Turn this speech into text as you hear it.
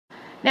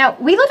Now,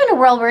 we live in a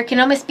world where it can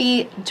almost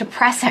be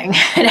depressing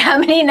at how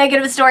many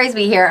negative stories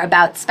we hear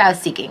about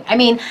spouse seeking. I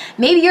mean,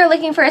 maybe you're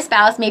looking for a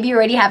spouse, maybe you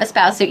already have a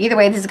spouse, so either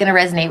way, this is going to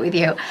resonate with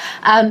you.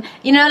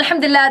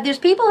 Alhamdulillah, there's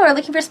people who are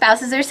looking for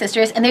spouses or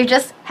sisters, and they're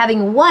just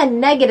having one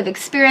negative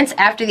experience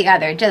after the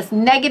other. Just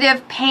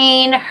negative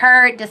pain,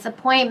 hurt,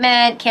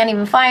 disappointment, can't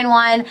even find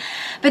one.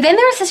 But then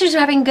there are sisters who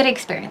are having good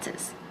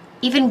experiences.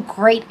 Even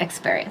great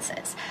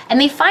experiences.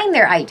 And they find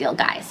their ideal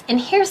guys.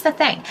 And here's the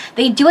thing.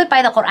 They do it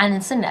by the Quran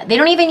and Sunnah. They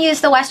don't even use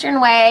the Western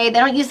way. They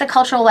don't use the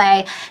cultural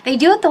way. They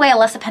do it the way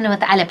Allah subhanahu wa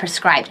ta'ala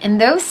prescribed. And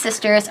those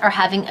sisters are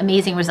having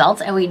amazing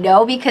results. And we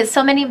know because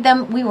so many of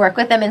them, we work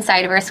with them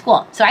inside of our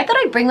school. So I thought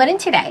I'd bring one in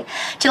today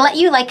to let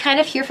you kind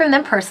of hear from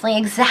them personally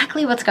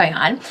exactly what's going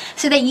on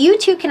so that you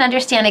too can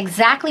understand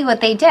exactly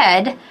what they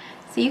did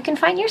so you can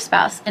find your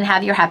spouse and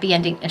have your happy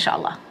ending,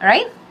 inshallah. All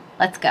right?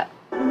 Let's go.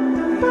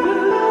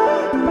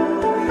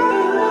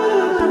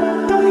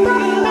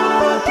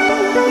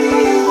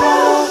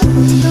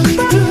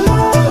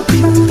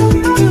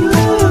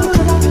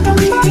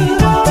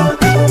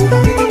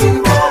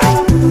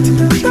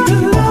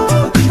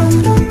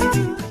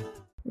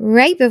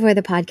 Right before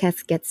the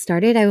podcast gets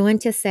started, I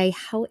want to say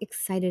how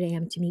excited I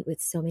am to meet with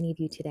so many of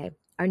you today.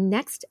 Our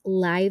next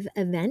live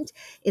event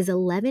is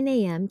 11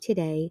 a.m.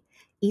 today,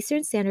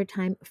 Eastern Standard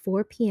Time,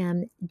 4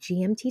 p.m.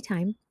 GMT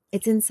time.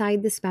 It's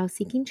inside the Spouse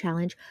Seeking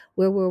Challenge,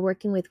 where we're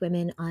working with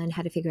women on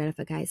how to figure out if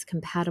a guy is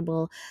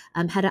compatible,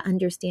 how to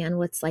understand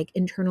what's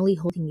internally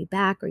holding you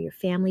back or your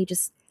family,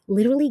 just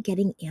literally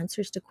getting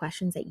answers to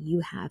questions that you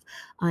have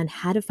on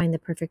how to find the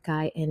perfect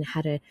guy and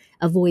how to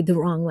avoid the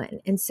wrong one.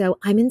 And so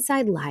I'm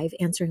inside live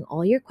answering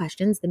all your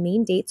questions. The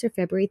main dates are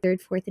February 3rd,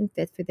 4th, and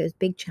 5th for those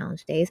big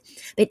challenge days.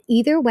 But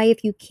either way,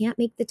 if you can't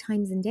make the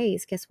times and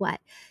days, guess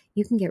what?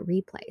 You can get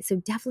replay. So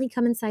definitely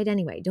come inside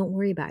anyway. Don't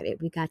worry about it.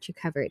 We got you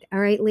covered. All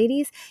right,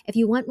 ladies, if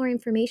you want more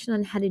information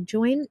on how to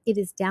join, it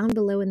is down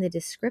below in the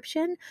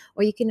description,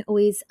 or you can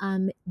always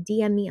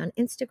DM me on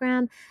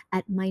Instagram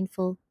at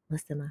Mindful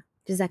Muslima.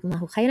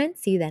 Jazakumullahu khairan.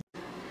 See you then.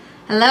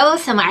 Hello,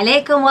 assalamu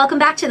alaikum. Welcome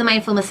back to the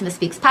Mindful Muslima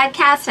Speaks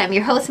podcast. I'm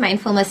your host,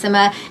 Mindful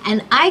Muslima,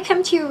 and I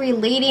come to you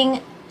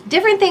relating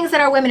different things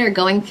that our women are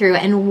going through,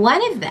 and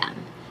one of them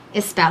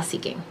is spouse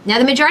seeking. Now,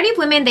 the majority of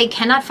women, they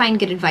cannot find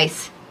good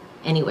advice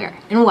anywhere.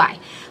 And why?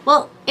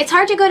 Well, it's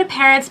hard to go to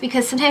parents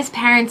because sometimes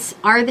parents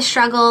are the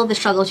struggle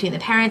between the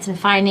parents and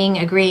finding,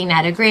 agreeing,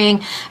 not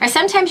agreeing. Or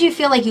sometimes you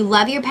feel like you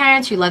love your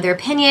parents, you love their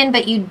opinion,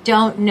 but you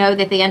don't know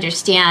that they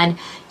understand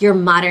your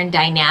modern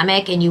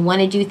dynamic and you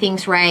want to do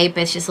things right,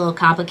 but it's just a little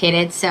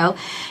complicated. So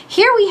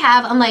here we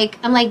have, I'm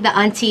like the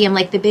auntie, I'm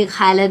like the big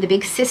khala, the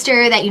big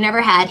sister that you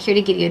never had, here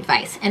to give you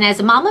advice. And as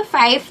a mom of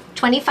 5,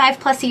 25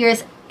 plus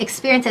years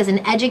experience as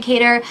an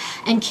educator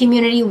and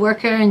community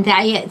worker and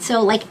da'iyah.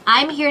 So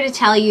I'm here to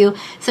tell you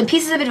some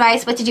pieces of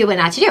advice, what to do, what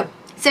not to do.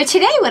 So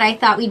today what I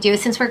thought we'd do,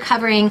 since we're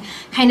covering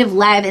kind of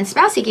love and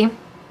spouse seeking,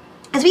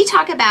 as we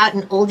talk about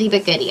an oldie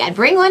but goodie. I'd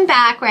bring one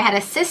back where I had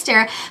a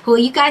sister who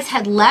you guys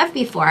had loved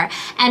before.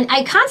 And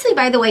I constantly,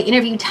 by the way,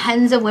 interview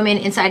tons of women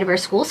inside of our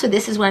school. So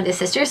this is one of the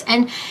sisters.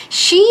 And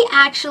she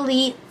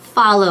actually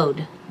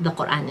followed the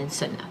Quran and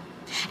Sunnah.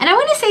 And I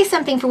want to say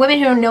something for women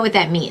who don't know what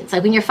that means.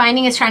 When you're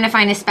trying to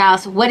find a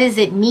spouse, what does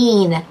it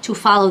mean to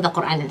follow the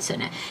Quran and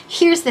Sunnah?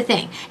 Here's the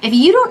thing. If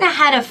you don't know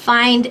how to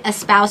find a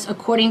spouse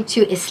according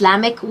to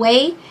Islamic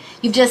way,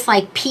 you've just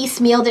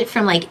piecemealed it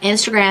from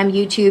Instagram,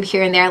 YouTube,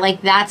 here and there.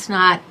 That's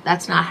not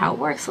how it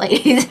works,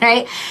 ladies,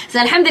 right? So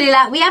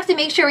alhamdulillah, we have to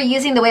make sure we're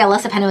using the way Allah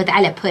subhanahu wa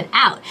ta'ala put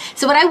out.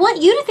 So what I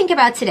want you to think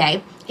about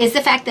today is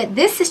the fact that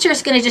this sister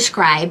is going to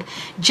describe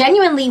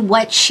genuinely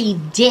what she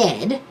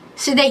did,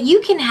 so that you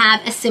can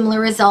have a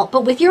similar result,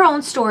 but with your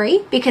own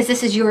story, because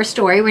this is your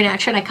story. We're not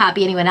trying to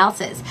copy anyone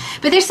else's.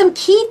 But there's some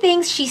key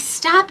things she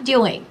stopped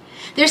doing.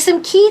 There's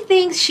some key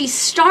things she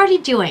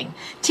started doing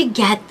to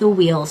get the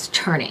wheels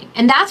turning.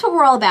 And that's what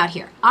we're all about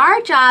here. Our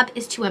job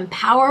is to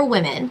empower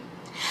women,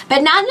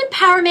 but not an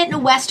empowerment in a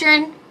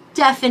Western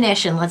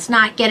definition. Let's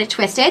not get it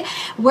twisted.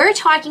 We're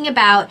talking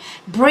about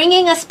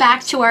bringing us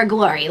back to our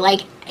glory.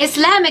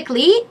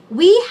 Islamically,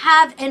 we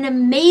have an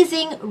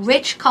amazing,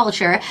 rich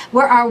culture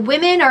where our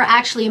women are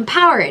actually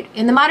empowered.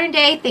 In the modern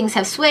day, things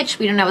have switched.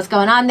 We don't know what's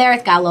going on there.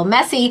 It's got a little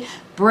messy.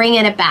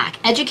 Bringing it back.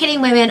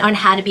 Educating women on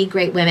how to be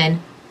great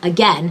women.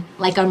 Again,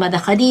 like our mother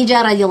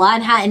Khadija,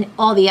 radiallahu anha, and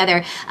all the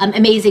other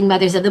amazing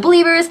mothers of the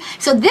believers.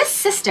 So this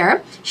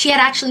sister, she had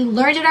actually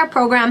learned in our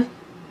program,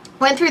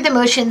 went through the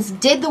motions,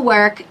 did the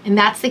work, and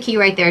that's the key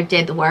right there,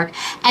 did the work.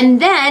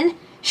 And then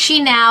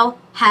she now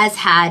has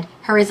had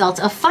her results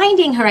of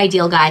finding her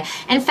ideal guy.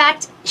 In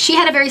fact, she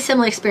had a very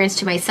similar experience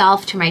to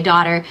myself, to my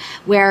daughter,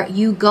 where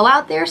you go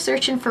out there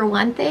searching for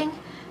one thing,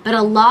 but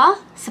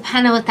Allah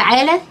subhanahu wa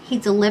ta'ala, He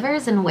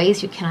delivers in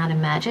ways you cannot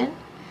imagine.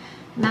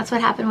 And that's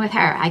what happened with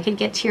her. I could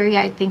get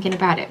teary-eyed thinking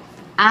about it.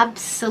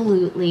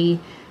 Absolutely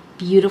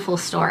beautiful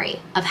story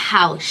of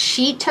how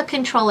she took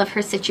control of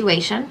her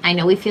situation. I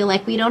know we feel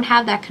like we don't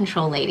have that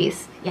control,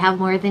 ladies. You have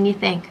more than you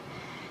think.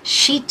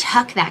 She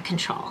took that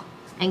control.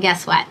 And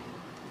guess what?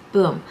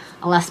 Boom.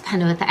 Allah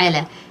subhanahu wa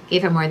ta'ala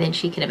gave her more than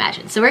she could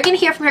imagine. So we're going to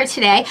hear from her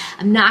today.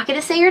 I'm not going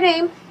to say her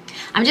name.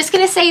 I'm just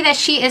going to say that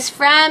she is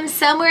from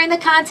somewhere in the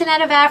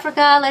continent of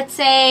Africa, let's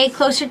say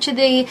closer to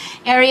the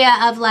area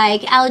of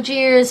like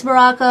Algiers,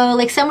 Morocco,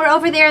 like somewhere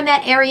over there in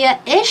that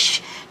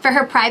area-ish. For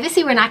her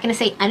privacy, we're not going to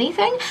say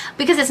anything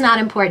because it's not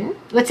important.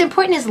 What's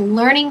important is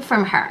learning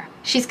from her.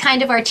 She's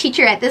kind of our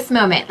teacher at this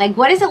moment. Like,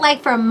 what is it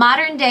like for a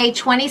modern day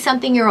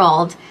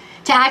 20-something-year-old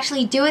to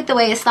actually do it the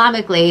way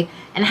Islamically,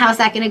 and how's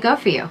that going to go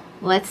for you?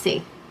 Let's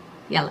see.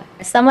 Yalla.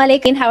 Assalamu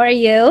alaikum. How are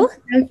you?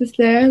 Hi,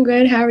 sister. I'm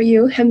good. How are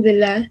you?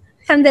 Alhamdulillah.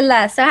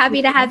 Alhamdulillah. So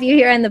happy to have you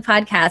here on the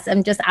podcast.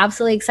 I'm just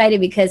absolutely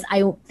excited because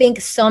I think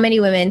so many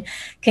women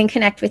can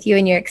connect with you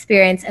and your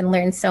experience and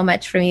learn so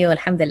much from you.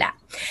 Alhamdulillah.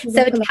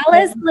 So tell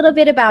us a little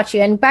bit about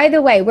you. And by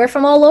the way, we're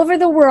from all over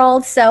the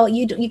world, so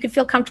you could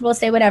feel comfortable to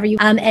say whatever you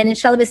and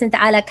inshallah bismillah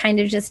ta'ala, kind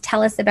of just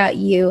tell us about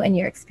you and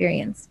your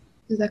experience.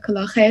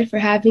 Jazakallah khair for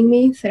having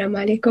me. Assalamu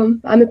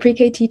alaikum. I'm a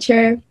pre-K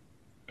teacher.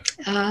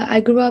 I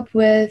grew up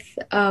with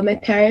my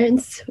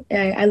parents.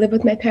 I live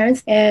with my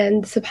parents,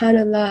 and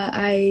subhanallah,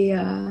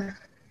 I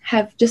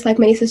have, just like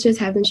many sisters,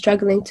 have been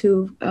struggling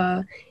to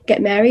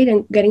get married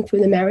and getting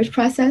through the marriage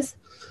process.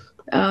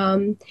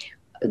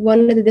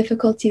 One of the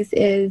difficulties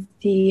is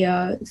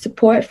the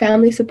support,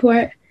 family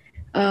support.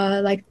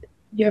 Like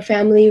your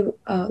family,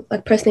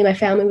 like personally, my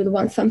family would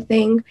want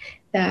something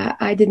that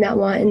I did not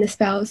want in the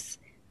spouse,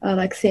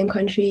 like same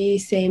country,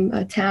 same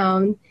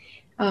town.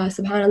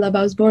 Subhanallah, but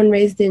I was born and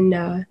raised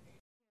in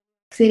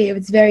city.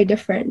 It's very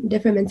different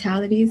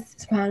mentalities,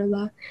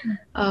 subhanallah.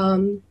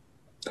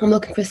 I'm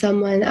looking for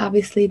someone,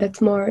 obviously, that's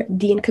more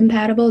deen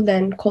compatible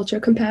than culture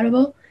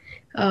compatible.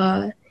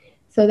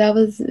 So that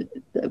was,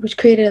 which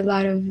created a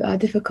lot of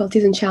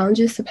difficulties and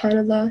challenges,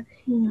 subhanallah.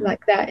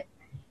 Like that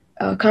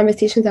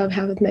conversations I would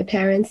have with my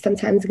parents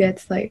sometimes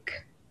gets like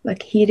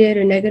heated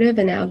or negative,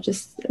 and I'll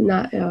just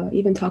not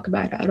even talk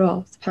about it at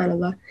all,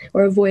 subhanallah,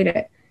 or avoid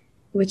it,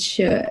 which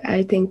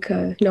I think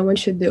no one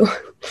should do.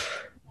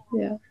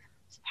 Yeah.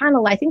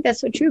 SubhanAllah, I think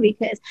that's so true,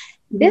 because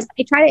this,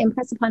 I try to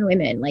impress upon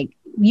women, like,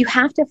 you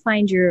have to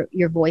find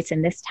your voice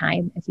in this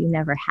time if you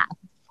never have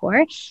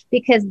before,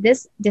 because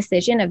this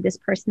decision of this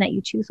person that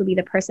you choose will be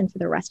the person for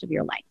the rest of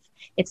your life.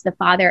 It's the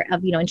father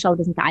of, inshallah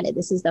ta'ala,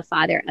 this is the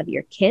father of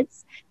your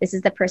kids. This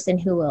is the person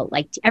who will,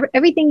 like,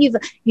 everything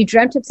you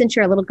dreamt of since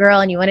you're a little girl,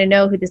 and you want to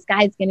know who this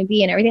guy is going to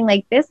be and everything,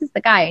 like, this is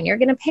the guy, and you're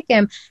going to pick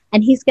him,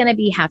 and he's going to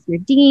be half your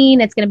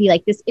deen. It's going to be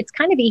like this. It's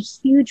kind of a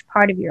huge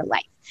part of your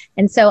life.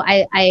 And so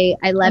I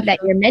love that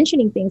you're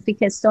mentioning things,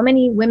 because so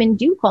many women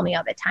do call me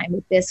all the time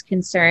with this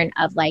concern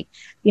of, like,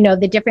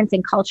 the difference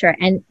in culture,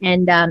 and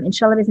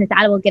inshallah business,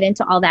 we'll get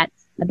into all that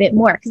a bit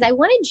more, because I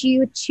wanted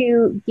you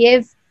to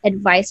give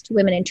advice to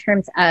women in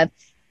terms of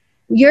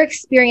your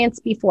experience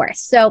before.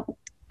 So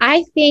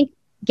I think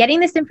getting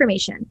this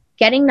information,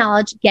 getting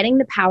knowledge, getting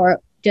the power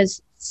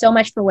does so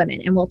much for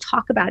women. And we'll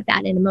talk about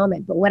that in a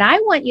moment. But what I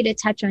want you to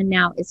touch on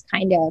now is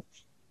kind of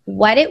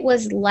what it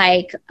was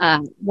like.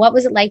 What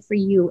was it like for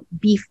you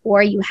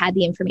before you had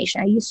the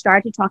information? You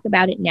started to talk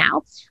about it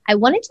now. I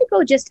wanted to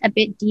go just a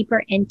bit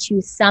deeper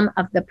into some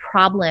of the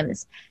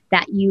problems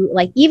that you,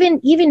 like,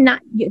 even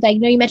not, like,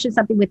 you mentioned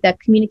something with the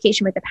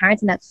communication with the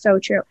parents, and that's so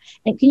true.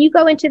 And can you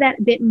go into that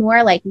a bit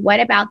more? Like,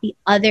 what about the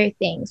other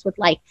things with,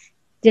 like,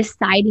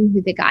 deciding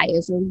who the guy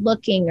is, or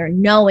looking, or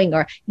knowing,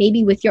 or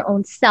maybe with your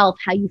own self,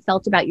 how you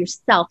felt about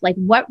yourself? Like,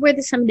 what were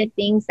some of the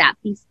things that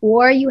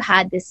before you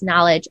had this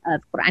knowledge of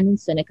Quran and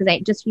Sunnah?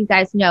 Because just so you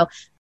guys know,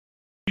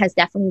 has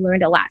definitely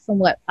learned a lot from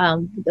what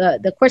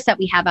the course that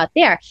we have out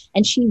there,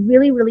 and she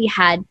really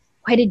had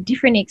quite a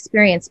different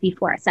experience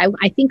before. So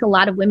I think a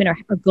lot of women are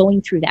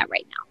going through that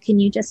right now. Can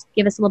you just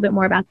give us a little bit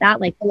more about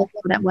that, like what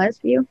that was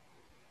for you?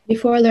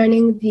 Before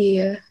learning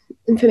the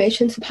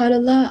information,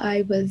 subhanallah,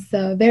 I was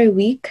very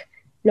weak.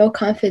 No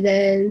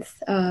confidence,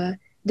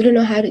 didn't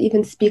know how to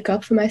even speak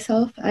up for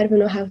myself. I didn't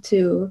know how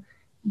to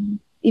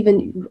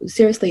even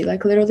seriously,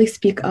 like, literally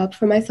speak up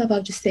for myself.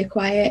 I'll just stay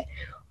quiet.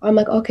 Or I'm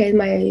like, okay,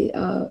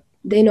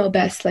 they know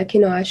best. Like,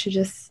 I should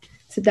just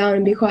sit down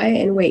and be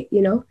quiet and wait,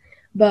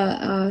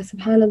 But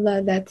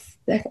subhanallah, that's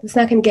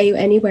not going to get you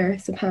anywhere,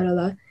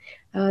 subhanallah.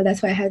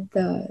 That's why I had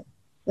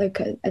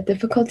a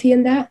difficulty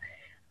in that.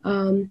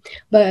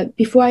 But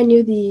before I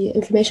knew the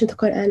information to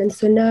Quran and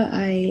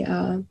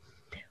Sunnah,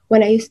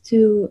 when I used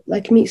to,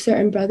 like, meet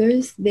certain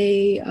brothers,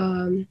 they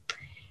would,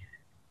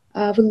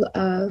 how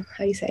do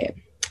you say it?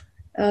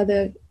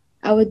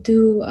 I would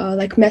do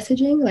like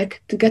messaging,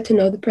 like, to get to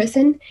know the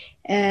person,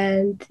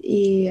 and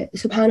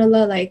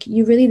subhanallah, like,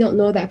 you really don't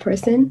know that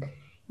person.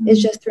 Mm-hmm.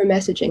 It's just through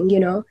messaging,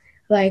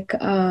 like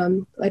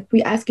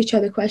we ask each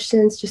other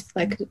questions, just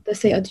like,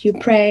 let's say, oh, do you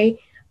pray?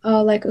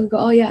 Like, we'll go,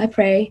 oh yeah, I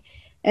pray.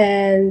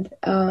 And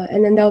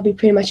then that'll be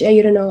pretty much it.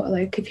 You don't know,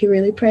 like, if he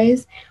really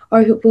prays.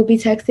 Or we'll be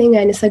texting,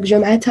 and it's like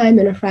Jum'ah time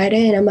on a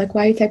Friday, and I'm like,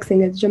 why are you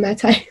texting? It's Jum'ah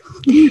time.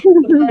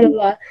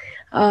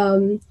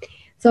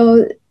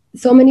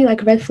 So many,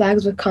 like, red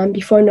flags would come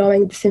before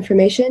knowing this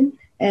information,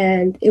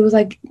 and it was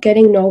like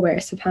getting nowhere,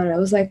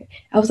 subhanAllah.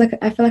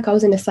 I felt like I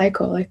was in a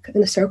cycle, like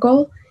in a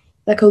circle,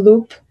 like a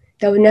loop,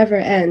 that would never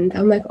end.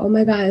 I'm like, oh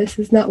my God, this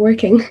is not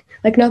working.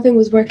 Like nothing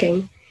was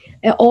working.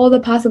 And all the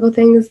possible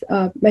things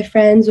my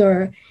friends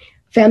or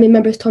family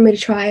members told me to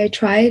try, I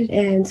tried,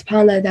 and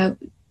subhanAllah, that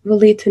will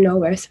lead to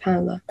nowhere,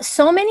 subhanAllah.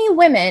 So many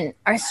women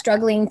are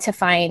struggling to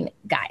find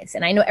guys,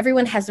 and I know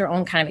everyone has their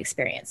own kind of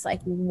experience.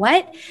 Like,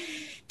 what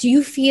do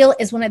you feel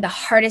is one of the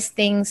hardest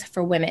things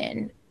for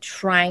women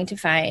trying to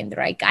find the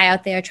right guy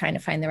out there, trying to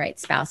find the right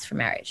spouse for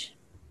marriage?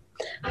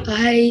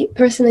 I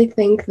personally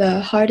think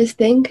the hardest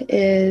thing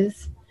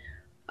is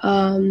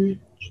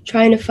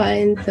trying to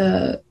find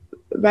the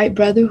right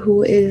brother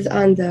who is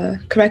on the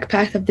correct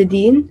path of the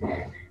deen,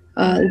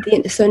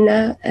 the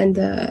sunnah, and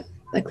the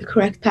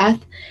correct path.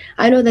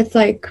 I know that's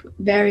like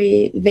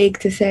very vague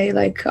to say,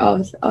 like,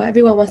 oh,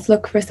 everyone wants to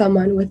look for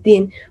someone with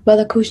deen, but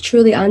like who's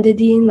truly on the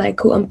deen, like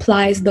who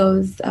implies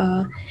those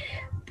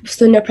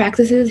sunnah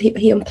practices.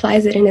 He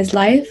implies it in his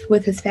life,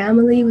 with his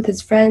family, with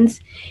his friends,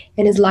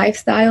 in his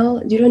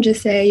lifestyle. You don't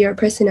just say you're a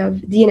person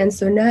of deen and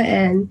sunnah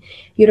and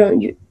you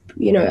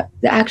know,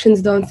 the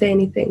actions don't say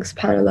anything,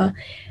 subhanAllah.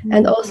 Mm-hmm.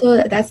 And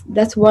also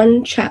that's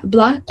one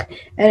block.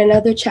 And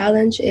another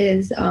challenge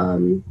is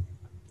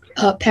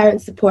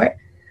parent support,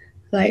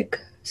 like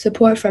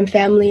support from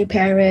family,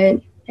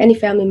 parent, any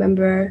family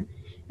member.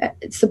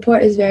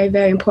 Support is very,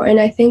 very important.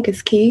 I think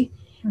it's key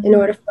in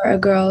order for a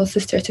girl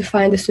sister to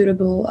find a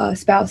suitable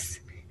spouse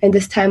in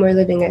this time we're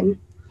living in.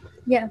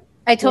 Yeah,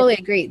 I totally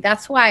agree.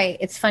 That's why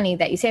it's funny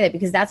that you say that,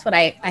 because that's what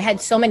I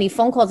had so many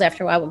phone calls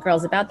after a while with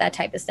girls about that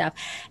type of stuff.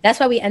 That's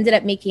why we ended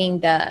up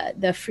making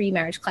the free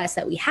marriage class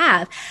that we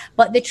have.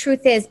 But the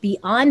truth is,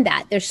 beyond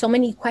that, there's so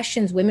many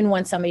questions women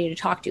want somebody to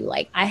talk to.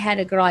 Like, I had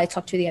a girl I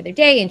talked to the other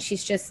day, and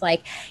she's just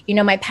like, you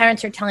know, my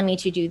parents are telling me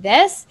to do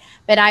this,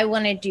 but I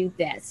want to do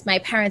this. My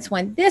parents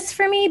want this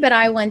for me, but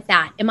I want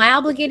that. Am I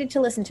obligated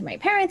to listen to my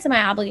parents? Am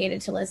I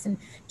obligated to listen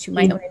to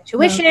my own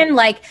intuition?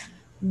 Like,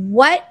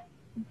 what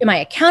am I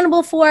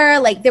accountable for?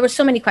 Like, there were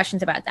so many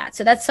questions about that.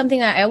 So that's something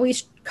that I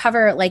always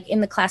cover, like, in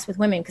the class with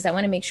women, because I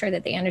want to make sure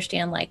that they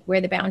understand like where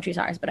the boundaries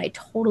are. But I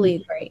totally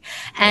agree.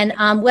 And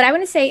what I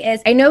want to say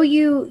is, I know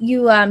you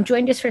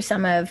joined us for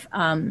some of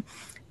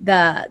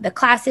the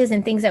classes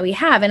and things that we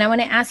have, and I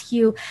want to ask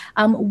you,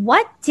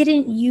 what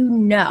didn't you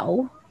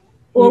know,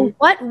 or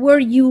what were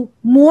you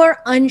more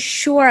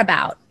unsure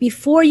about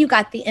before you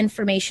got the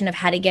information of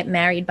how to get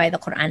married by the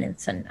Quran and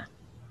Sunnah?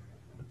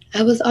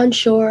 I was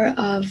unsure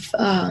of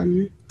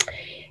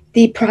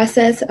the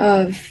process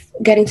of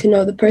getting to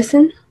know the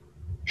person,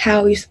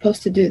 how you're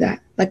supposed to do that,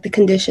 like the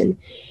condition.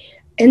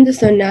 In the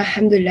Sunnah,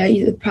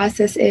 alhamdulillah, the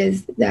process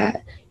is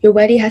that your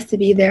wali has to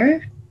be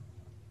there,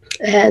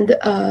 and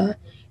the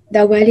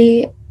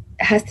wali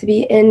has to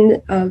be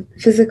in a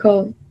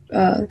physical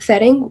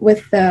setting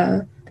with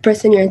the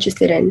person you're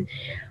interested in.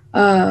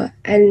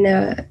 And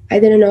I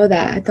didn't know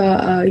that. I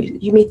thought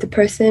you meet the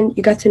person,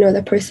 you got to know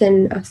the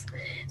person.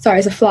 Sorry,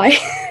 it's a fly.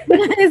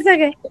 It's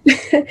okay.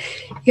 You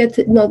get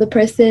to know the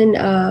person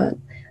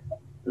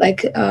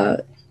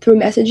through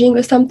messaging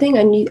or something,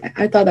 and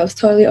I thought that was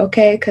totally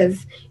okay,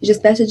 because you're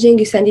just messaging,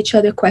 you send each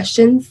other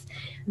questions.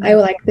 I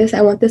would like this,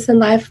 I want this in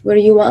life, what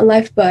do you want in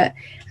life? But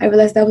I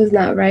realized that was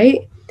not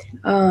right,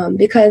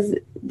 because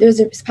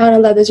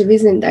subhanAllah, there's a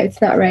reason that it's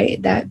not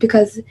right. That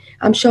because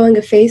I'm showing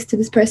a face to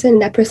this person,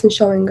 and that person's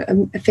showing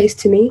a face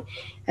to me,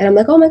 and I'm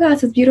like, oh my God,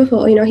 this is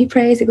beautiful. You know, he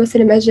prays, he goes to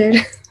the masjid.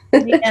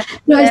 Yeah.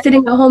 He's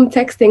sitting at home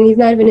texting. He's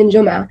not even in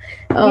Jum'ah.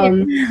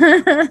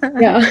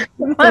 Yeah.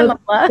 So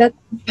that's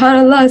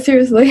subhanAllah,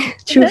 seriously,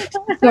 truth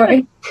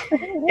story.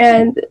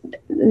 And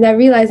I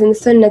realized in the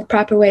Sunnah, the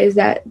proper way is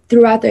that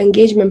throughout the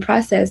engagement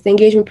process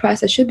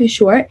should be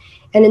short.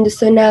 And in the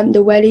Sunnah,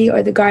 the wali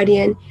or the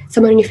guardian,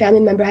 someone in your family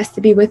member, has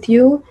to be with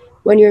you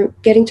when you're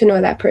getting to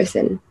know that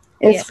person.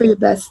 And it's for your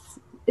best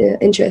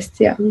interests.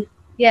 Yeah.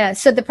 Yeah.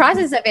 So the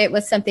process of it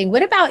was something.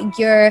 What about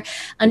your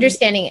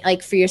understanding,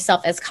 like for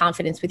yourself, as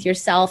confidence with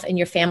yourself and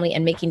your family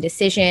and making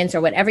decisions or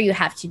whatever you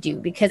have to do?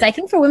 Because I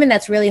think for women,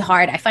 that's really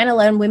hard. I find a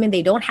lot of women,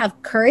 they don't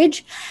have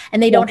courage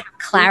and they don't have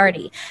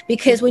clarity,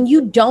 because when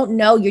you don't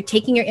know, you're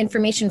taking your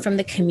information from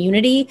the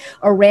community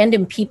or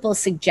random people's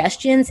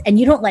suggestions, and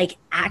you don't like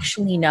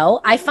actually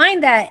know. I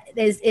find that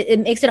it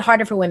makes it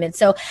harder for women.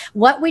 So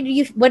what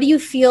do you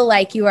feel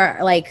like you are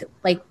like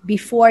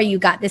before you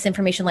got this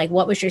information? Like,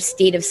 what was your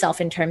state of self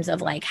in terms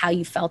of like how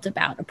you felt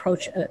about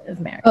approach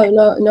of marriage?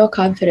 Oh, no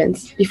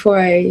confidence before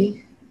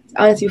I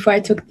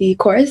took the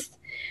course.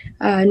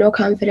 No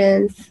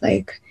confidence.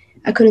 Like,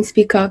 I couldn't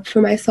speak up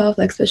for myself,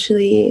 like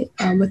especially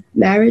with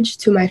marriage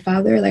to my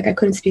father. Like, I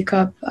couldn't speak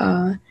up.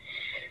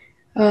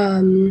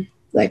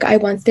 Like, I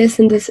want this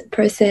in this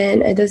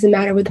person. It doesn't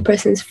matter where the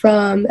person's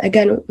from.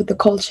 Again, with the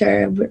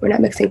culture, we're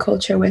not mixing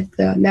culture with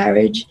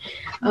marriage.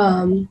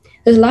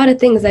 There's a lot of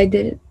things I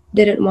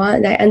didn't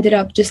want that I ended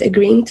up just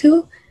agreeing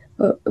to,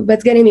 but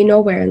it's getting me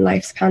nowhere in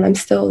life. I'm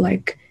still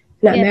like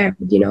not married,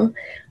 you know.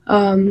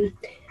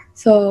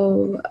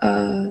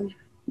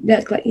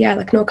 That's like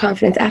no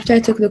confidence. After I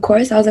took the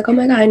course, I was like, oh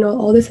my God, I know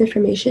all this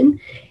information.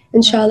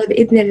 Inshallah,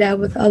 bi'idhnillah,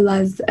 with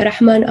Allah's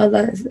Rahman,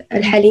 Allah's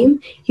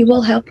Al-Halim, He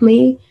will help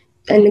me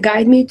and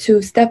guide me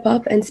to step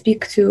up and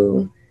speak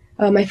to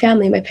my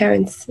family, my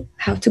parents,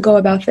 how to go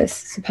about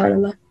this,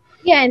 subhanAllah.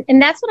 Yeah,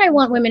 and that's what I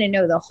want women to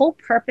know. The whole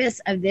purpose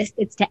of this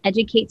is to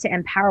educate, to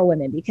empower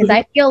women, because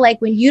I feel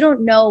like when you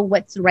don't know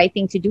what's the right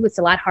thing to do, it's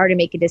a lot harder to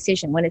make a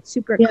decision. When it's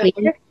super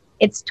clear,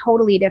 it's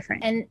totally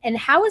different. And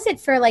how is it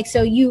for like,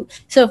 so you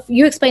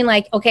explain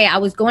like, okay, I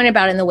was going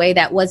about it in the way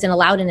that wasn't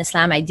allowed in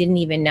Islam. I didn't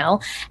even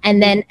know.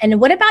 And then, and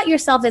what about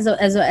yourself as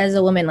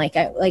a woman?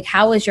 Like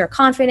how was your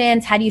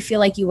confidence? How do you feel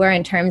like you were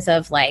in terms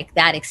of like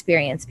that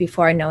experience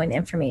before knowing the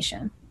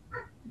information?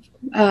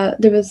 I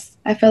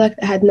felt like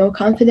I had no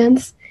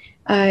confidence.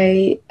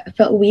 I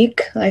felt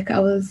weak, like I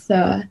was,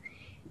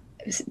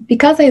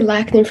 because I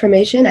lacked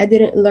information, I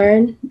didn't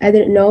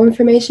know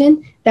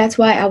information. That's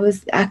why I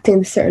was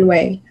acting a certain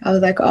way. I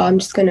was like, oh, I'm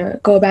just gonna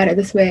go about it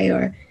this way,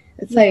 or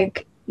it's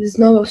like, there's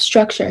no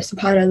structure,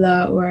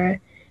 subhanAllah, or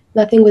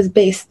nothing was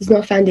based, there's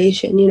no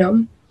foundation, you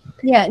know?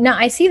 Yeah, no,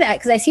 I see that,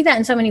 because I see that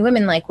in so many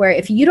women, like where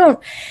if you don't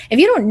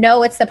know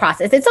what's the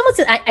process, it's almost,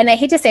 and I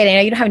hate to say it, I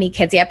know you don't have any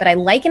kids yet, but I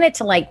liken it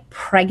to like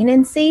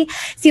pregnancy.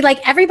 See,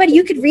 like everybody,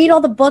 you could read all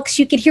the books,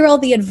 you could hear all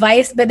the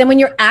advice, but then when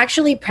you're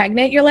actually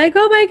pregnant, you're like,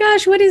 oh my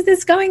gosh, what is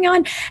this going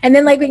on? And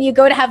then like when you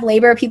go to have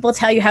labor, people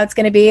tell you how it's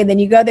going to be, and then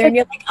you go there and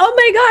you're like, oh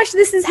my gosh,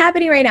 this is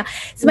happening right now.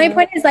 So my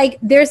point is like,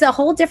 there's a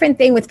whole different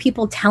thing with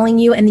people telling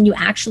you, and then you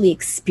actually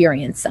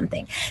experience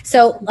something.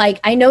 So like,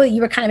 I know that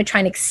you were kind of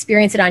trying to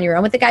experience it on your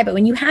own with the guy, but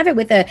when you have it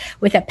with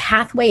a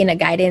pathway and a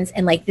guidance,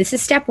 and like, this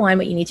is step 1,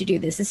 what you need to do,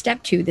 this is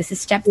step 2, this is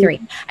step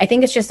 3. I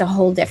think it's just a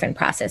whole different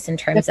process in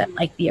terms of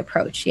like the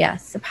approach.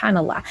 Yes,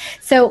 subhanAllah.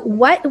 So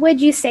what would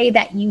you say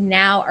that you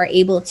now are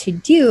able to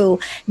do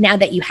now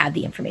that you have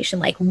the information?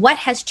 Like, what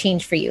has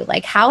changed for you?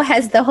 Like, how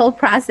has the whole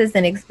process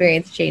and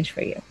experience changed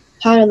for you?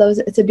 SubhanAllah,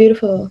 it's a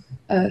beautiful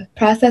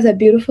process, a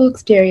beautiful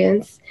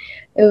experience.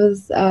 It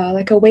was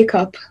like a wake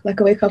up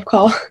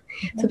call.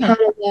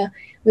 SubhanAllah,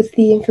 with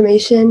the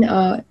information,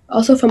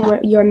 also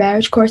from your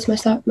marriage course,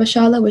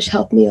 mashallah, which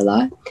helped me a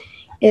lot,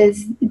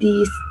 is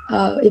the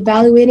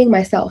evaluating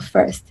myself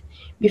first.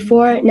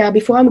 Before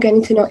I'm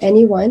getting to know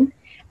anyone,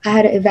 I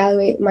had to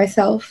evaluate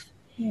myself.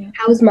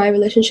 How's my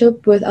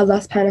relationship with Allah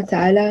subhanahu wa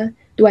ta'ala?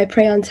 Do I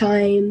pray on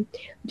time?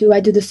 Do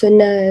I do the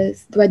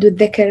sunnahs? Do I do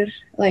dhikr?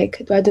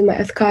 Like, do I do my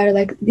azkar?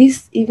 Like,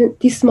 these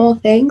small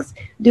things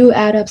do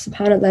add up,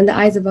 subhanAllah, in the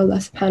eyes of Allah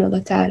subhanahu wa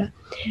ta'ala.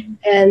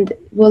 And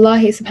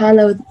wallahi,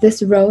 subhanAllah, with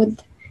this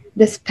road,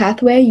 this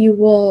pathway, you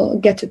will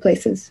get to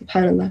places,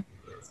 subhanAllah.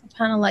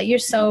 SubhanAllah, you're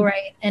so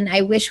right. And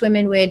I wish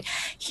women would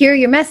hear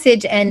your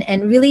message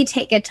and really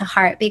take it to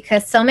heart,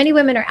 because so many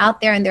women are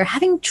out there and they're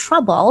having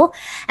trouble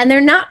and they're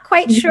not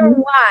quite sure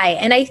why.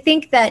 And I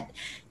think that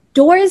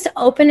doors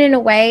open in a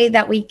way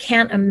that we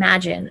can't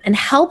imagine, and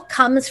help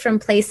comes from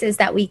places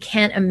that we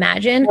can't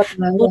imagine.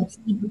 We'll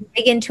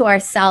dig into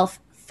ourselves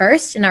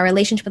first in our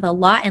relationship with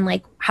Allah, and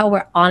like how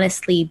we're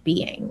honestly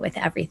being with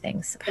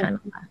everything. SubhanAllah.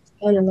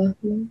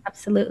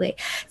 Absolutely.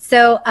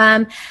 So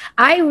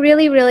I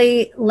really,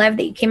 really love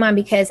that you came on,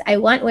 because I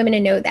want women to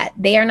know that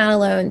they are not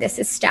alone. This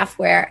is stuff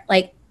where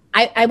like,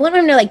 I want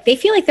them to know, like, they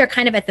feel like they're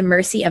kind of at the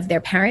mercy of their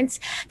parents.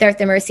 They're at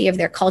the mercy of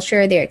their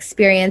culture, their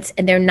experience,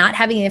 and they're not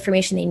having the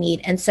information they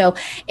need. And so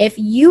if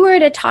you were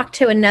to talk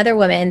to another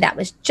woman that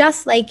was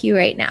just like you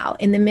right now,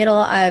 in the middle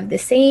of the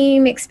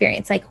same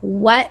experience, like,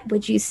 what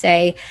would you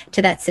say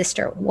to that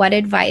sister? What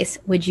advice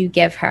would you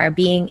give her,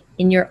 being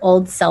in your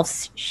old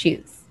self's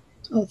shoes?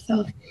 Old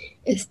self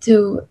is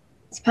to,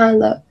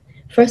 subhanAllah,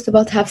 first of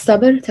all, to have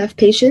sabr, to have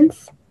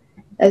patience.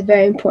 That's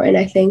very important,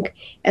 I think.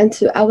 And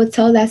I would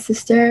tell that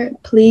sister,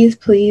 please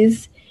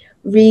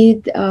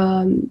read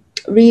or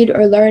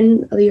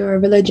learn your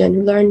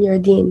religion, learn your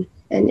deen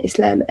and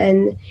Islam.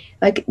 And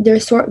like,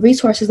 there's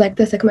resources like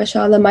this, like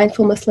mashallah,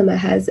 Mindful Muslimah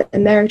has a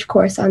marriage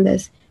course on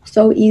this.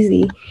 So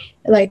easy.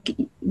 Like,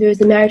 there's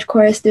a marriage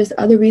course, there's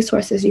other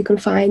resources you can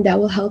find that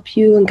will help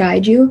you and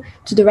guide you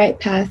to the right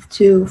path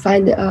to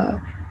find a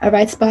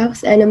right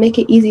spouse, and it'll make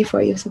it easy for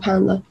you,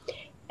 subhanAllah.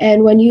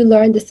 And when you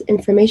learn this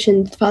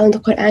information, following the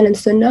Quran and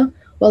Sunnah,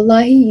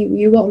 wallahi,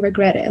 you won't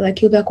regret it.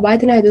 Like, you'll be like, why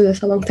didn't I do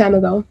this a long time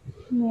ago?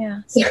 Yeah.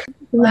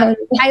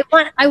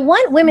 I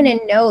want women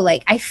to know,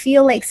 like, I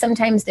feel like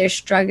sometimes they're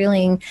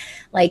struggling,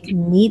 like,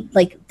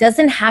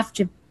 doesn't have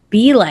to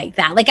be like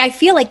that. Like, I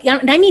feel like,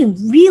 and I mean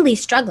really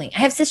struggling. I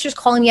have sisters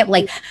calling me up,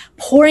 like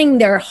pouring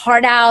their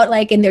heart out,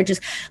 like, and they're just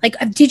like,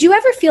 did you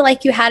ever feel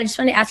like you had, I just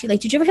wanted to ask you,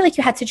 like, did you ever feel like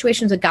you had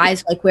situations with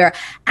guys, like, where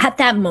at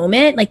that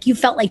moment, like, you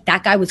felt like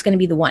that guy was going to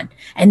be the one,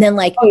 and then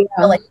like,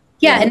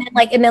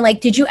 and then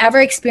did you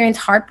ever experience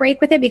heartbreak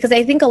with it? Because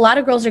I think a lot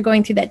of girls are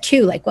going through that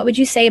too. Like, what would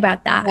you say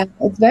about that? Yeah,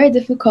 it's very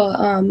difficult,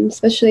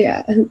 especially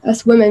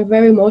us women,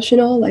 very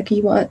emotional. Like,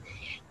 you want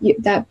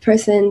that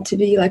person to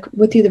be like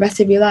with you the rest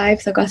of your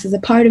life. So Gus is a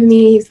part of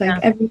me. He's like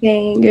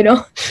everything, you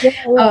know.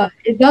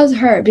 It does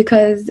hurt,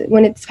 because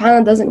when it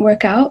subhanAllah doesn't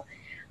work out,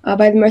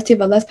 by the mercy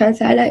of Allah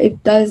subhanahu wa ta'ala,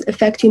 it does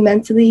affect you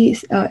mentally,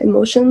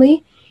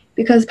 emotionally,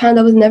 because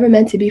subhanAllah was never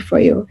meant to be for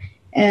you.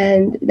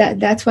 And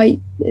that's why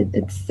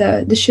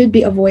this should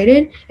be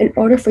avoided, in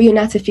order for you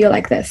not to feel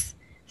like this,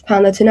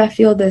 subhanAllah, to not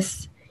feel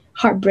this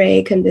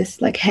heartbreak and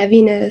this like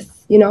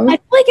heaviness, you know? I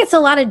feel like it's a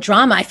lot of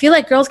drama. I feel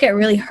like girls get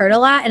really hurt a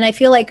lot. And I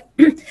feel like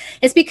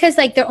it's because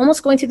like they're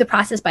almost going through the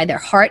process by their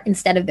heart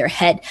instead of their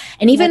head.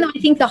 And even though I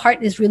think the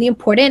heart is really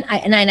important,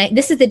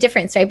 this is the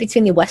difference, right,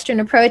 between the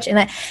Western approach and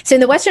that. So in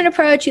the Western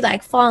approach, you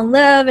like fall in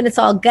love and it's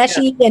all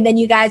gushy. Yeah. And then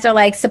you guys are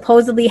like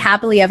supposedly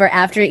happily ever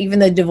after, even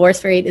though the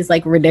divorce rate is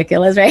like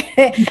ridiculous, right?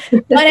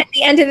 But at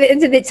the end of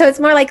it, so it's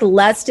more like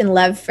lust and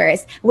love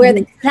first. Where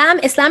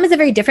Islam is a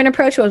very different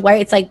approach, where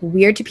it's like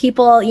weird to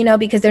people, you know,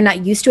 because they're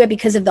not used to it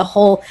because of the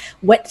whole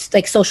what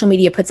like social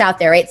media puts out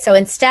there, right? So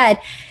instead,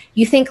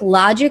 you think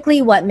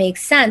logically what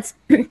makes sense,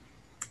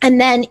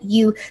 and then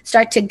you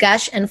start to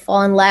gush and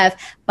fall in love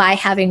by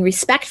having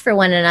respect for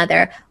one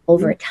another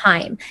over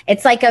time.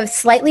 It's like a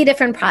slightly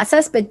different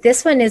process, but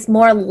this one is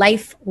more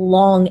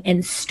lifelong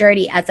and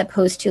sturdy, as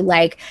opposed to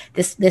like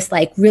this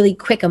like really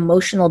quick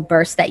emotional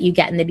burst that you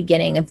get in the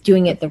beginning of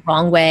doing it the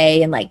wrong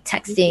way and like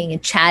texting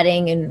and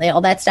chatting and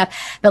all that stuff.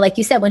 But like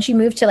you said, once you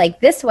move to like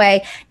this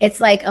way, it's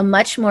like a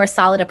much more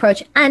solid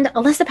approach, and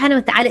Allah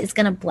subhanahu wa ta'ala is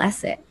going to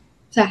bless it.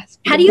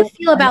 How do you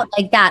feel about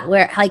like that?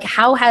 Where like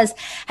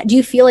do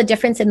you feel a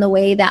difference in the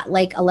way that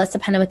like Allah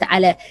subhanahu wa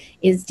ta'ala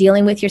is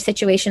dealing with your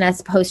situation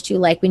as opposed to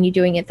like when you're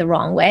doing it the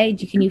wrong way?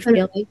 Can you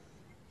feel like?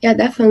 Yeah,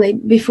 definitely.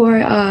 Before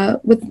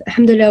with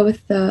alhamdulillah,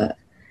 with the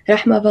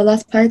rahmah of Allah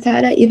subhanahu wa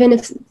ta'ala, even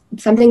if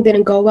something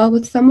didn't go well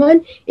with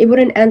someone, it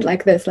wouldn't end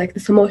like this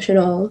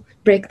emotional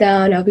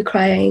breakdown, I'll be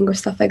crying or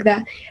stuff like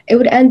that. It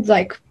would end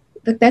like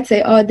that's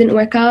it. Oh, it didn't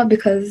work out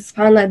because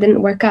subhanAllah, it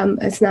didn't work out.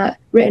 It's not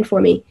written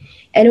for me.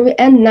 And it would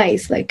end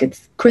nice, like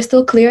it's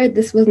crystal clear,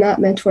 this was not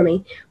meant for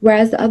me.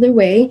 Whereas the other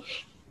way,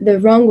 the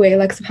wrong way,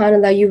 like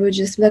subhanAllah, you would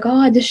just be like,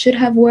 oh, this should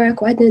have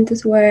worked, why didn't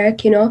this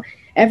work, you know?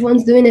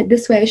 Everyone's doing it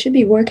this way, it should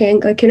be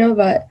working, like, you know,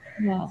 but...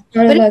 Yeah.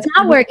 But it's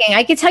not working.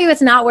 I can tell you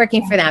it's not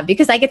working for them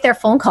because I get their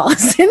phone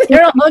calls and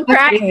they're all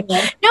crying.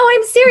 No,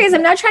 I'm serious.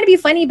 I'm not trying to be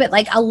funny, but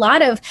like a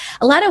lot of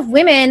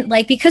women,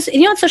 like, because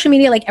you know on social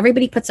media, like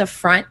everybody puts a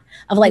front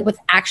of like what's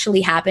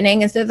actually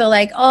happening. And so they're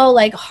like, oh,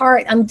 like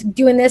heart, I'm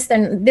doing this,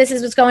 then this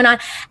is what's going on.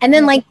 And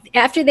then like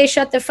after they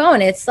shut the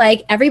phone, it's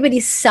like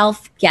everybody's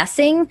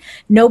self-guessing.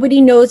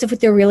 Nobody knows if what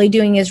they're really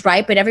doing is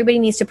right, but everybody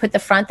needs to put the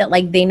front that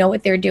like they know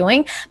what they're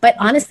doing. But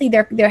honestly,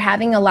 they're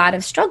having a lot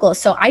of struggles.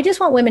 So I just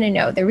want women to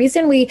know the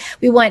reason we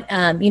want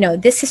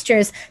this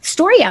sister's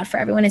story out for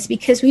everyone is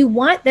because we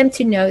want them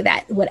to know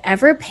that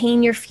whatever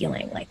pain you're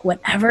feeling, like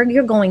whatever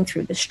you're going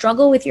through, the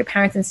struggle with your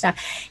parents and stuff,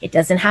 it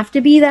doesn't have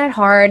to be that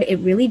hard. It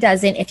really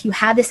doesn't if you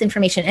have this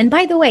information. And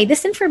by the way,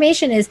 this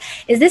information is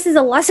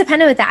Allah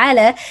subhanahu wa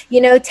ta'ala,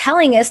 you know,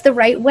 telling us the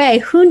right way.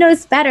 Who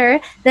knows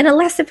better than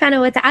Allah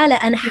subhanahu wa ta'ala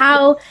and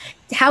how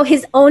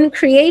his own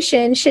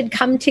creation should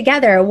come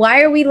together?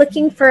 Why are we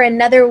looking for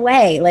another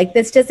way? Like,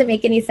 this doesn't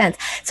make any sense.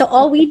 So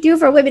all we do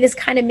for women is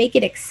kind of make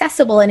it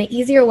accessible in an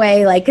easier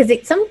way. Like, because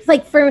it's some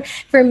like for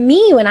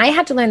me, when I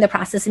had to learn the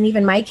process, and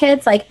even my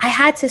kids, like I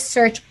had to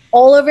search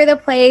all over the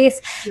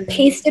place,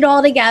 paste it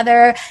all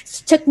together.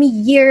 It took me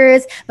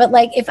years, but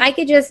like if I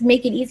could just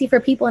make it easy for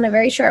people in a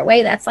very short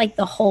way, that's like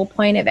the whole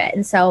point of it.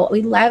 And so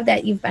we love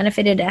that you've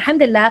benefited,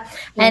 alhamdulillah.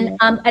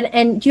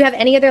 And do you have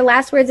any other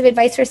last words of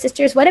advice for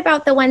sisters? What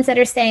about the ones that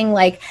are saying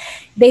like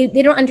they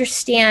don't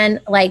understand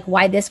like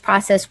why this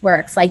process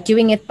works, like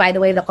doing it by the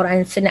way the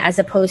Quran and Sunnah, as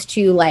opposed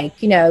to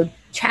like, you know,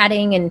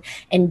 chatting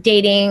and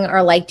dating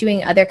or like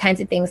doing other kinds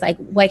of things?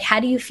 Like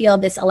how do you feel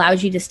this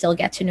allows you to still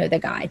get to know the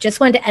guy? Just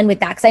wanted to end with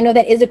that because I know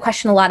that is a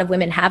question a lot of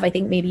women have. I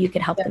think maybe you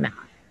could help them out.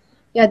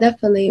 Yeah,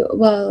 definitely.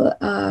 Well,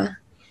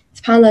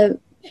 subhanAllah,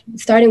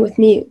 starting with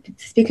me,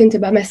 speaking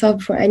about myself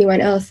before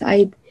anyone else,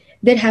 I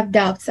did have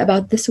doubts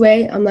about this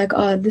way. I'm like,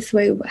 oh, this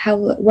way, how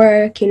will it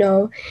work, you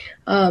know?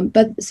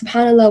 But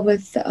subhanAllah,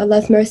 with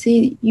Allah's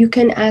mercy, you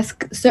can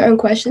ask certain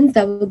questions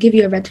that will give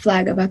you a red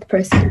flag about the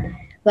person.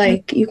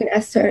 Like you can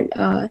ask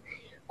certain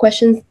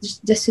questions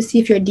just to see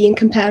if you're deen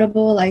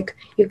compatible. Like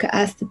you could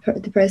ask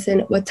the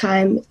person what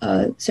time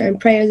certain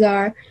prayers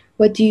are.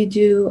 What do you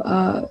do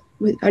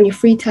on your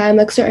free time?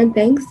 Like certain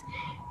things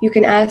you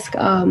can ask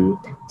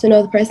to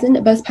know the person.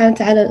 But subhanahu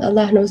wa ta'ala,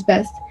 Allah knows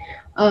best.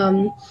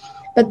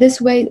 But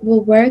this way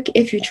will work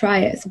if you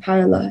try it,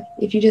 subhanAllah.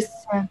 If you just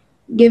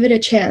give it a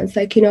chance,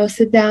 like, you know,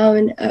 sit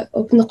down,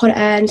 open the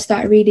Quran,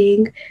 start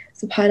reading,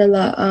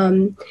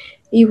 subhanAllah.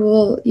 You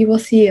will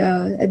see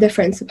a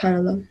difference,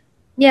 subhanAllah.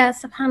 Yeah,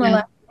 subhanAllah.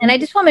 Yeah. And I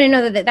just want me to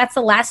know that that's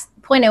the last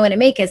point I want to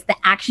make is the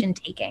action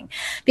taking.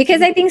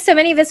 Because I think so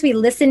many of us, we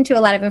listen to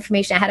a lot of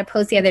information. I had a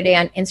post the other day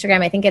on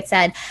Instagram. I think it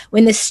said,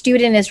 when the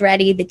student is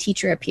ready, the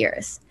teacher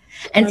appears.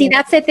 And see,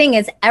 that's the thing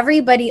is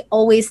everybody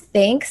always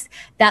thinks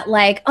that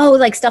like, oh,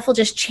 like stuff will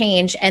just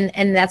change.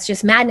 And that's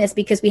just madness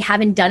because we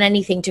haven't done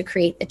anything to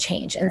create the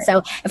change. And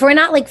so if we're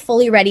not like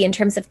fully ready in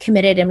terms of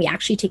committed and we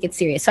actually take it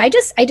serious. So I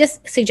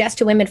just suggest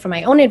to women, from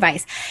my own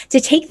advice, to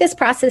take this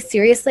process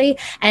seriously.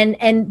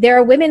 And there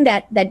are women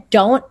that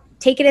don't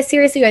take it as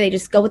seriously, or they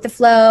just go with the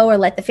flow or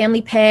let the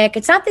family pick.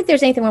 It's not that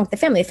there's anything wrong with the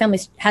family. The family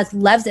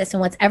loves us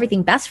and wants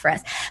everything best for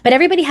us. But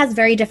everybody has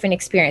very different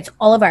experience.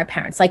 All of our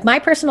parents, like my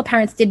personal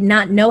parents, did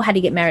not know how to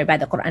get married by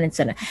the Quran and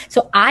Sunnah.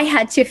 So I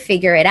had to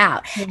figure it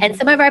out. And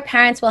some of our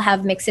parents will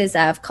have mixes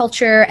of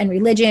culture and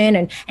religion.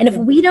 And if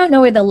we don't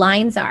know where the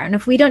lines are, and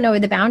if we don't know where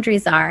the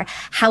boundaries are,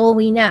 how will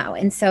we know?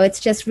 And so it's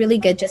just really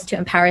good just to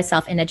empower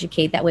ourselves and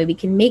educate. That way we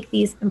can make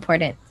these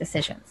important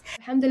decisions.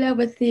 Alhamdulillah,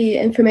 with the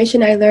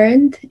information I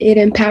learned, it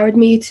empowered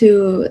me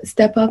to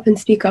step up and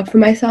speak up for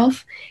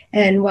myself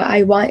and what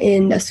I want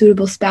in a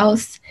suitable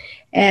spouse,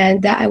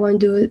 and that I want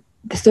to do it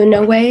the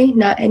Sunnah way,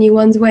 not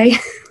anyone's way.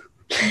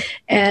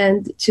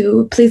 And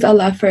to please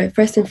Allah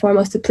first and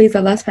foremost, to please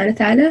Allah subhanahu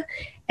wa ta'ala,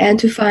 and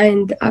to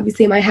find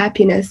obviously my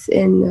happiness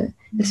in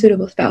a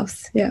suitable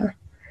spouse. Yeah.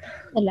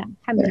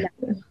 Alhamdulillah.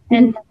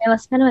 And may Allah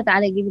subhanahu wa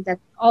ta'ala give you that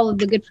all of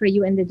the good for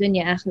you in the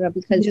dunya akhirah,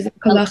 because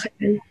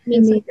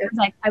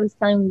like I was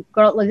telling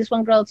this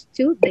one girl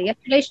too, that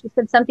yesterday she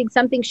said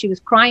something, she was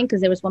crying because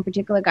there was one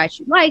particular guy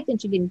she liked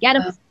and she didn't get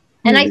him.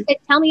 And I said,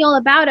 tell me all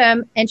about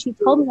him. And she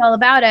told me all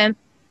about him.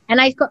 And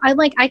I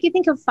could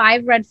think of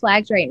 5 red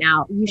flags right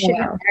now. You should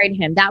have married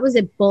him. That was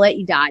a bullet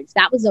you dodged.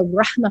 That was a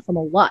rahmah from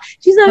Allah.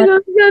 She's like,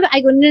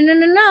 I go,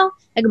 no.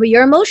 I go, but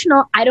you're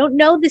emotional. I don't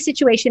know the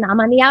situation.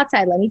 I'm on the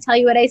outside. Let me tell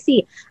you what I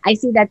see. I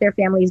see that their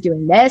family is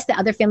doing this, the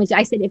other families.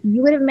 I said, if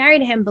you would have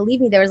married him,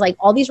 believe me, there was like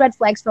all these red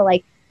flags for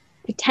like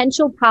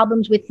potential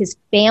problems with his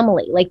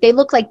family. Like they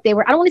look like they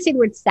were, I don't want to say the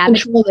word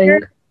savage.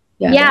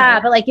 Yeah,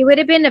 but like it would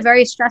have been a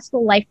very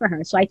stressful life for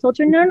her. So I told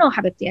her, no,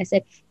 Habibti. I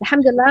said,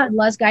 Alhamdulillah,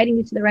 Allah's guiding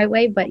you to the right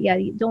way. But yeah,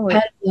 don't worry.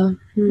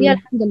 Yeah,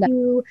 Alhamdulillah.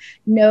 You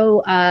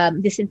know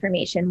this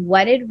information.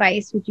 What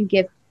advice would you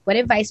give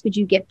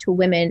to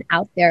women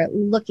out there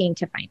looking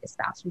to find a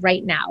spouse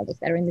right now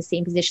that are in the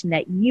same position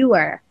that you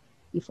were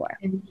before?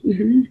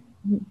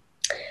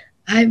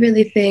 I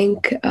really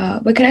think,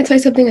 but can I tell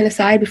you something on the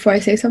side before I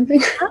say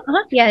something?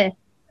 Yeah.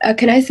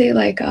 Can I say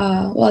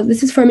well,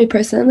 this is for me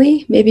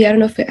personally. Maybe I don't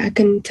know if I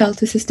can tell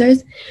to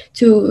sisters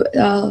to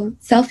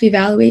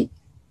self-evaluate.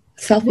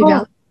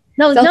 No.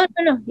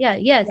 Yeah,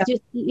 yes.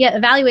 Just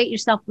evaluate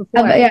yourself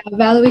before.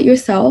 Evaluate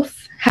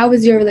yourself. How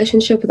is your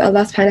relationship with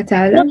Allah subhanahu wa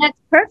ta'ala? No, that's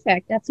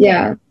perfect. That's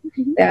good.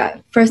 Yeah.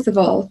 First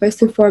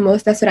and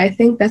foremost, that's what I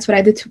think. That's what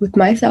I did with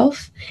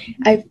myself.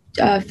 I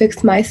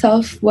fixed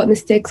myself. What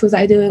mistakes was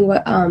I doing?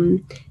 What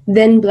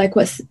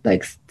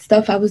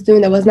stuff I was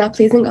doing that was not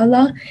pleasing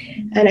Allah,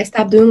 and I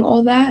stopped doing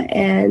all that.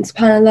 And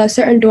subhanallah,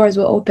 certain doors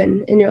will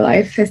open in your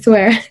life. I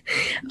swear.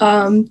 We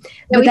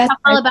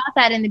talked all about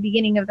that in the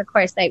beginning of the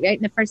course, right?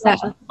 In the first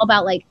session, all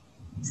about like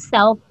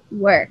self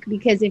work,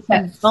 because if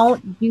you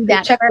don't do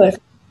that first,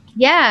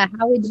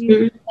 how would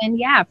you?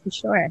 And for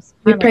sure.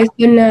 You pray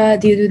sunnah,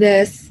 do you do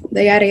this?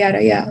 The yada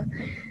yada, yeah.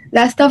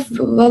 That stuff,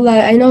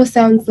 wallah, I know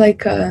sounds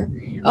like,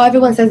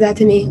 everyone says that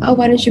to me. Oh,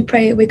 why don't you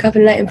pray, wake up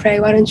at night and pray?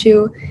 Why don't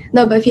you?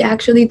 No, but if you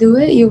actually do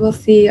it, you will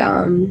see,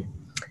 what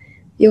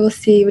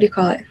do you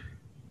call it?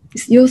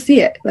 You'll see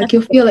it, like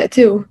you'll feel it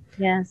too.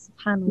 Yes,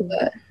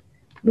 subhanAllah.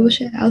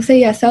 I'll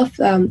say,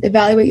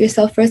 evaluate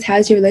yourself first.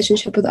 How's your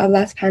relationship with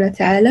Allah subhanahu wa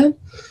ta'ala?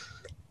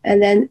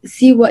 And then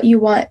see what you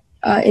want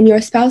in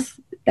your spouse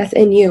that's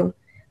in you.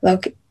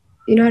 Like,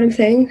 you know what I'm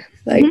saying?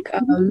 Like,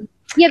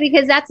 yeah,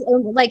 because that's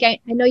like, I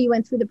know you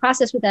went through the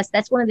process with us.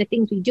 That's one of the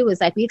things we do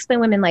is like, we explain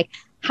women, like,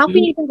 how can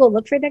you even go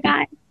look for the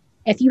guy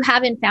if you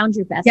haven't found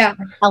your best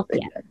health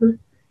yet?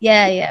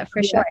 Yeah,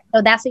 for sure.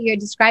 So that's what you're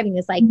describing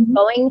is like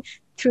going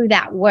through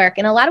that work.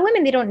 And a lot of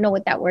women, they don't know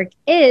what that work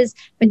is,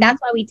 but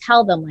that's why we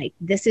tell them like,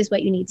 this is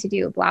what you need to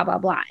do, blah, blah,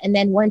 blah. And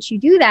then once you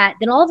do that,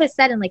 then all of a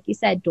sudden, like you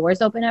said,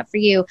 doors open up for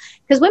you.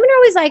 Because women are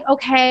always like,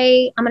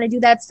 okay, I'm going to do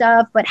that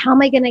stuff, but how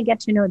am I going to get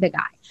to know the guy?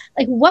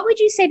 Like, what would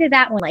you say to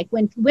that one? Like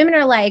when women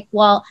are like,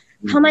 well,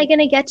 how am I going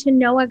to get to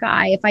know a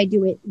guy if I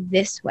do it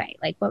this way?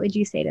 Like, what would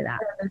you say to that?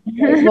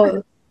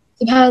 Well,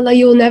 subhanAllah,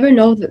 you'll never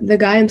know the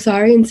guy, I'm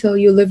sorry, until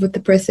you live with the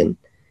person,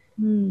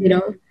 you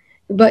know?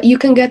 But you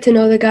can get to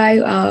know the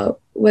guy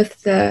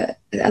with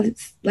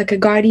like a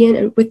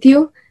guardian with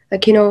you,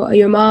 like, you know,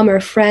 your mom or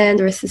a friend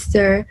or a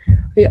sister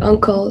or your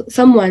uncle,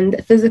 someone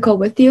physical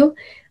with you.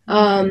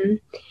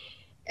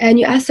 And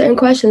you ask certain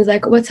questions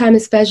like, what time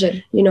is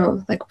Fajr? You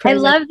know, like I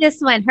love this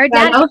one. Her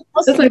dad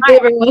that's my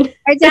favorite one.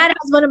 Her dad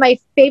has one of my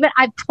favorite.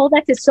 I've told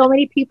that to so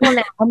many people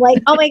now. I'm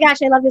like, oh my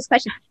gosh, I love this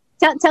question.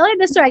 Tell her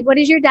the story. What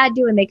does your dad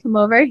do when they come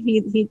over?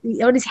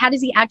 How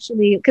does he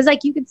actually? Because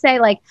like you could say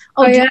like,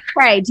 do you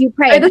pray? Do you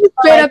pray? This is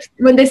straight up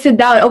when they sit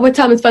down. Oh, what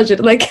time is Fajr?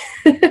 Like,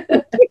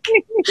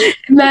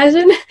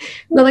 imagine.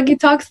 No, like he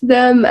talks to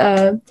them.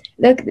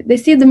 Like they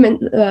see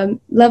the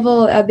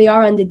level they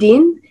are on the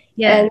deen.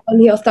 Yeah.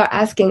 And he'll start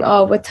asking,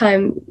 oh, what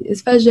time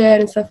is Fajr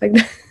and stuff like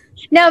that.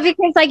 No,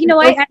 because like, you know,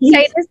 I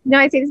say this. No,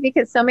 I say this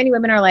because so many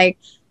women are like,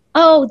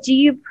 oh, do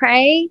you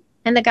pray?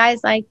 And the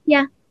guy's like,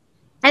 yeah.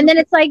 And then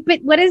it's like,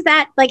 but what is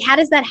that? Like, how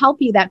does that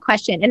help you, that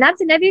question? And that's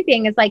another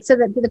thing is like, so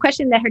the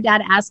question that her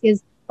dad asked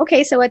is,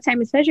 okay, so what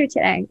time is Fajr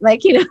today?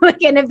 Like, you know,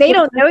 like, and if they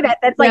don't know that,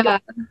 that's like,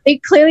 they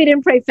clearly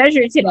didn't pray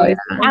Fajr today.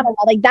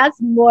 Like, that's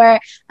more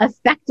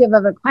effective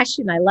of a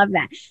question. I love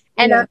that.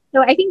 And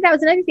so I think that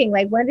was another thing.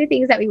 Like, one of the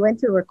things that we went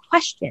through were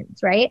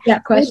questions, right? Yeah,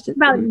 questions. It's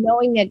about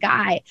knowing a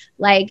guy.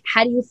 Like,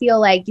 how do you feel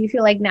like, do you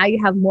feel like now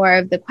you have more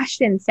of the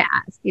questions to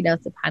ask, you know,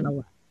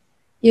 subhanAllah?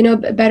 You know,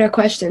 better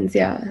questions.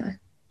 Yeah.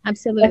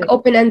 Absolutely. Like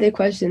open-ended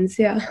questions.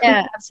 Yeah.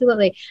 Yeah,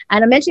 absolutely.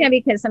 And I'm mentioning that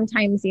because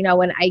sometimes, you know,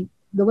 when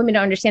the women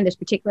don't understand there's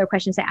particular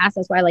questions to ask.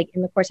 That's why, like,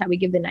 in the course, how we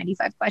give the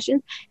 95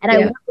 questions. And I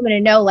want women to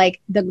know,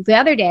 like, the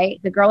other day,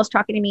 the girl was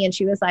talking to me and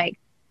she was like,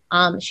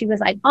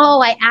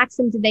 oh, I asked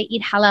them, did they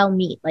eat halal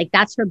meat? Like,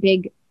 that's her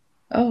big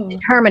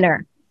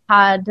determiner.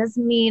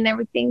 Doesn't mean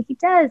everything he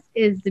does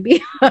is to be,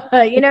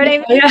 you know what I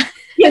mean? Yeah.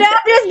 You know,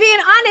 just being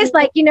honest,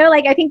 like, you know,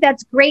 like, I think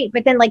that's great.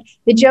 But then, like,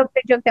 the joke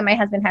that my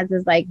husband has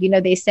is, like, you know,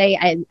 they say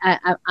I'm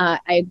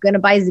going to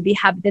buy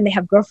Zabiha, but then they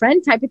have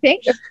girlfriend type of thing.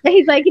 So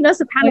he's like, you know,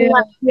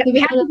 subhanAllah, we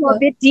have to go a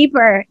bit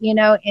deeper, you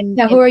know.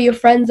 Who are your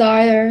friends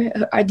or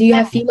do you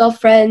have female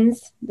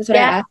friends? That's what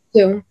I asked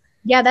too.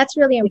 Yeah, that's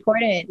really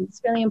important.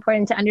 It's really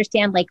important to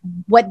understand, like,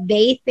 what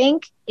they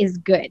think is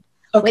good.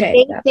 What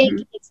they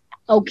think is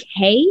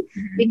okay,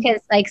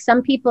 because, like,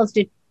 some people's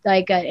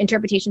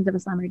interpretations of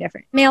Islam are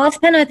different. May Allah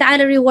subhanahu wa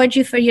ta'ala reward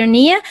you for your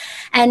niyyah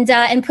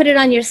and put it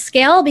on your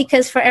scale,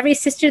 because for every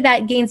sister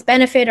that gains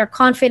benefit or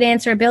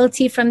confidence or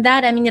ability from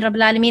that, I mean, Rabbil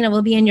Alameen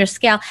will be in your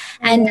scale.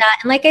 And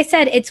like I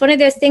said, it's one of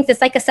those things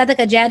that's like a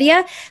sadaqah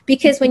jariyah,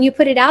 because when you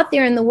put it out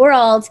there in the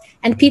world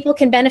and people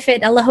can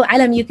benefit, Allahu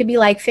alam, you could be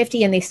like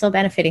 50 and they still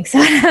benefiting. So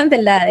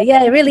alhamdulillah,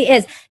 yeah, it really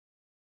is.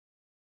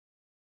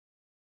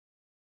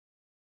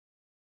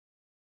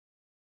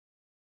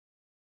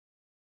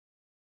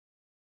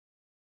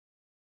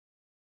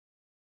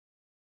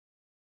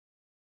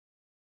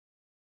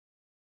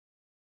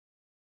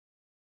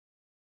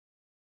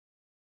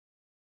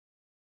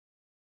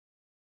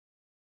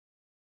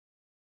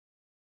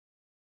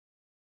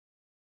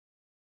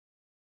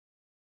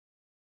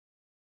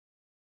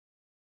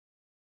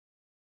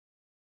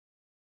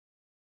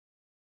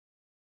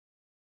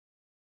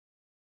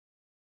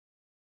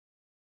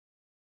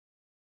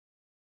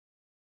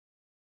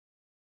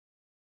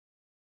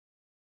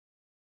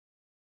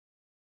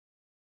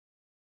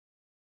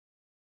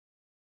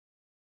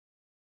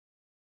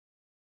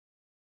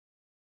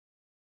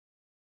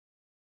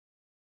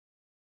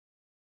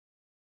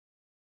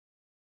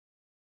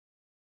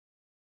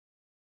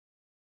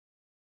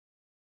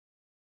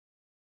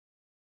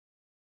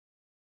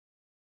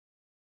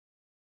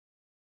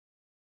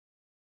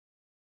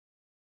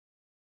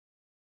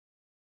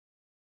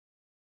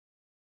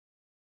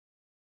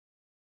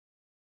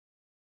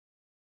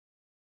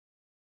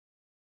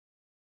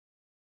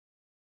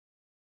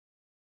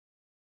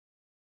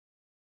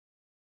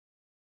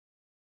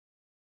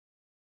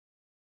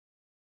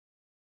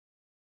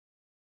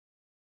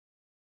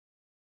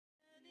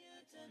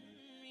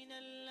 من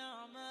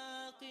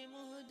الأعماق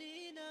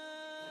مهدينا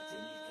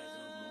فتلك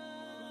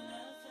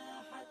زهورنا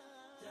فاحت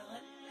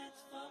تغنت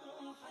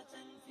فرحة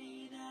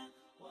فينا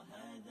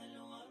وهذا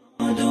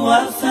الورد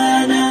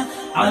وفانا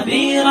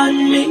عبيرا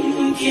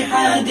منك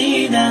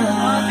حادينا